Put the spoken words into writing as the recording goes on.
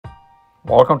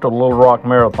Welcome to Little Rock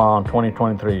Marathon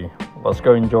 2023. Let's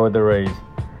go enjoy the race.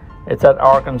 It's at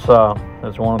Arkansas.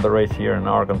 It's one of the races here in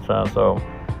Arkansas, so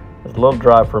it's a little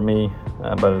drive for me,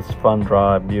 but it's a fun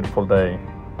drive, beautiful day.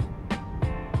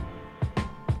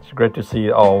 It's great to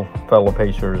see all fellow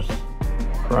pacers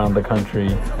around the country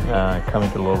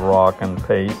coming to Little Rock and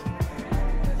pace.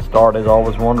 Start is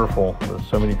always wonderful. There's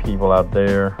so many people out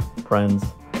there, friends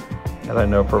that I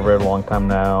know for a very long time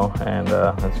now, and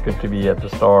it's good to be at the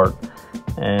start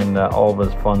and all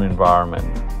this fun environment.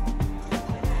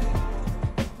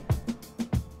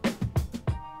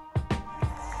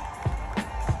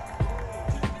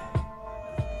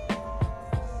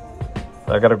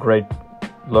 I got a great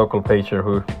local pacer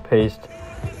who paced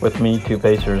with me, two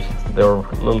pacers. They were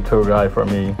a little tour guide for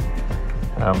me,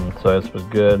 so it was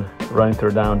good. Running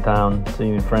through downtown,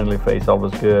 seeing a friendly face,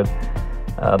 always good.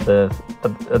 At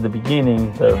the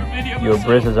beginning, your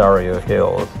bridges are your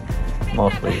hills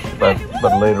mostly, but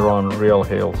later on, real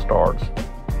hill starts.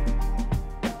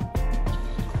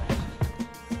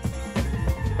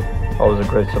 Always a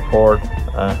great support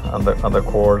on the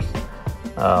course.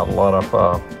 A lot of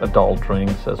adult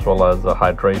drinks as well as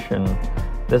hydration.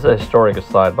 This is a historic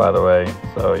site, by the way,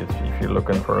 so if you're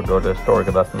looking for a good historic,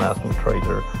 that's National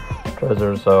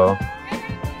Treasure. So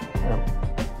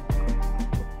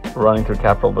running through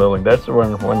Capitol Building, that's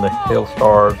when the hill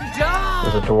starts.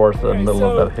 This is towards the middle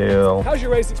of that hill. How's your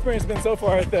race experience been so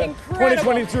far at the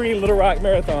 2023 Little Rock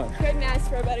Marathon? Couldn't ask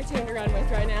for a better team to run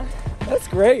with right now. That's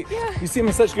great. Yeah. You seem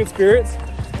in such good spirits.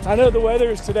 I know the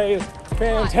weather today is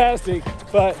fantastic,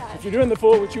 but if you're doing the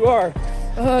full, which you are,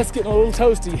 it's getting a little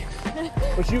toasty.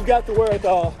 But you've got the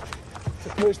wherewithal to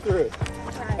push through.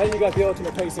 Right. And you got the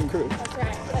ultimate pacing crew. That's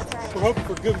right. That's right. We're hoping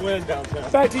for good wind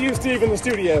downtown. Back to you, Steve, in the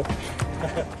studio.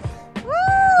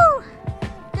 Woo!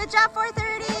 Good job,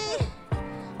 4:30.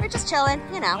 We're just chilling,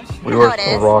 you know. We You were know it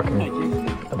still is. rocking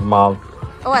at mile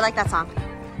Oh, I like that song.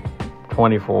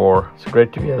 24. It's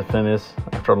great to be at the finish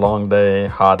after a long day,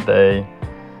 hot day,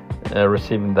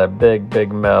 receiving that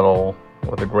big medal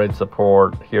with a great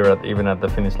support here even at the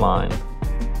finish line.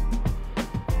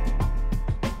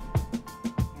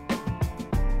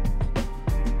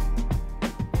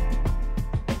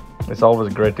 It's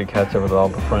always great to catch up with all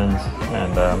the friends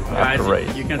and after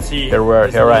race. You can see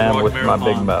here I am with my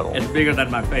big medal. It's bigger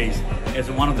than my face. It's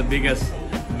one of the biggest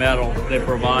medals they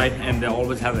provide, and they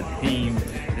always have a theme.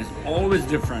 It's always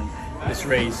different. This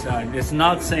race, it's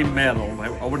not the same medal.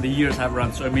 Over the years, I've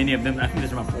run so many of them. I think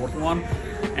this is my fourth one,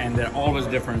 and they're always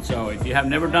different. So if you have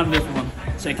never done this one,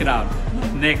 check it out.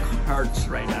 My neck hurts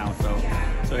right now.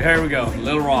 So here we go,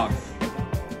 Little Rock.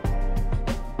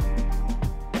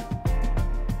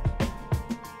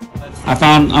 I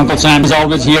found Uncle Sam is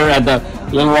always here at the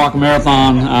Little Rock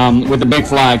Marathon with the big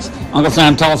flags. Uncle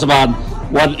Sam, tell us about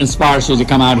what inspires you to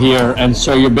come out here and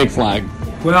show your big flag.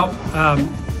 Well,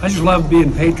 I just love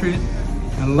being patriot.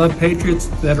 I love patriots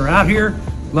that are out here,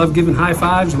 love giving high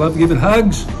fives, love giving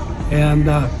hugs, and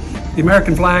the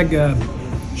American flag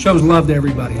shows love to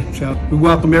everybody. So we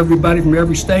welcome everybody from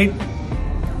every state,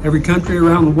 every country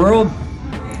around the world.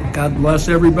 God bless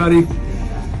everybody.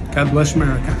 God bless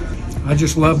America. I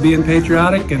just love being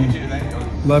patriotic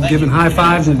and love giving high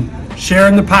fives and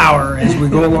sharing the power as we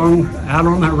go along out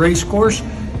on that race course,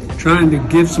 trying to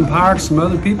give some power to some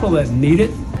other people that need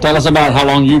it. Tell us about how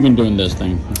long you've been doing this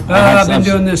thing. I've been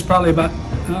doing this probably about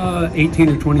 18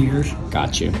 or 20 years.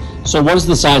 Got you. So what is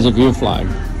the size of your flag?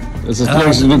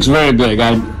 It looks very big.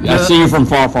 I see you from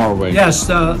far away. Yes,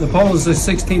 the pole is a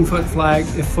 16-foot flag,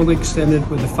 fully extended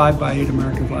with a 5x8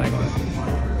 American flag on it.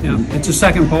 Yeah, it's the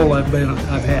second pole I've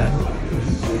had.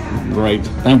 Great.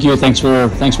 Thank you. Thanks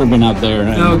for being out there.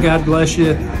 No, God bless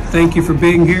you. Thank you for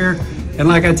being here. And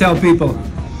like I tell people,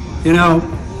 you know,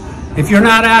 if you're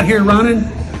not out here running,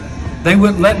 they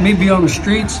wouldn't let me be on the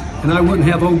streets, and I wouldn't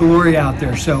have Old Glory out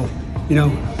there. So, you know,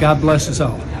 God bless us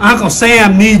all. Uncle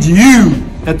Sam needs you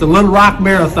at the Little Rock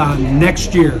Marathon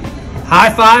next year.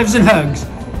 High fives and hugs.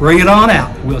 Bring it on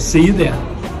out. We'll see you then.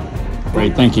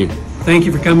 Great. Thank you. Thank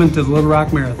you for coming to the Little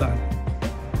Rock Marathon.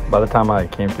 By the time I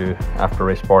came to after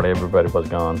race party, everybody was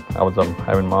gone. I was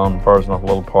having my own personal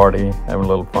little party, having a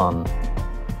little fun.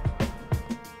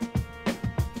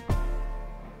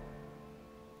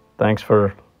 Thanks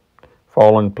for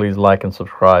following. Please like and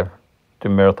subscribe to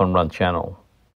Marathon Run channel.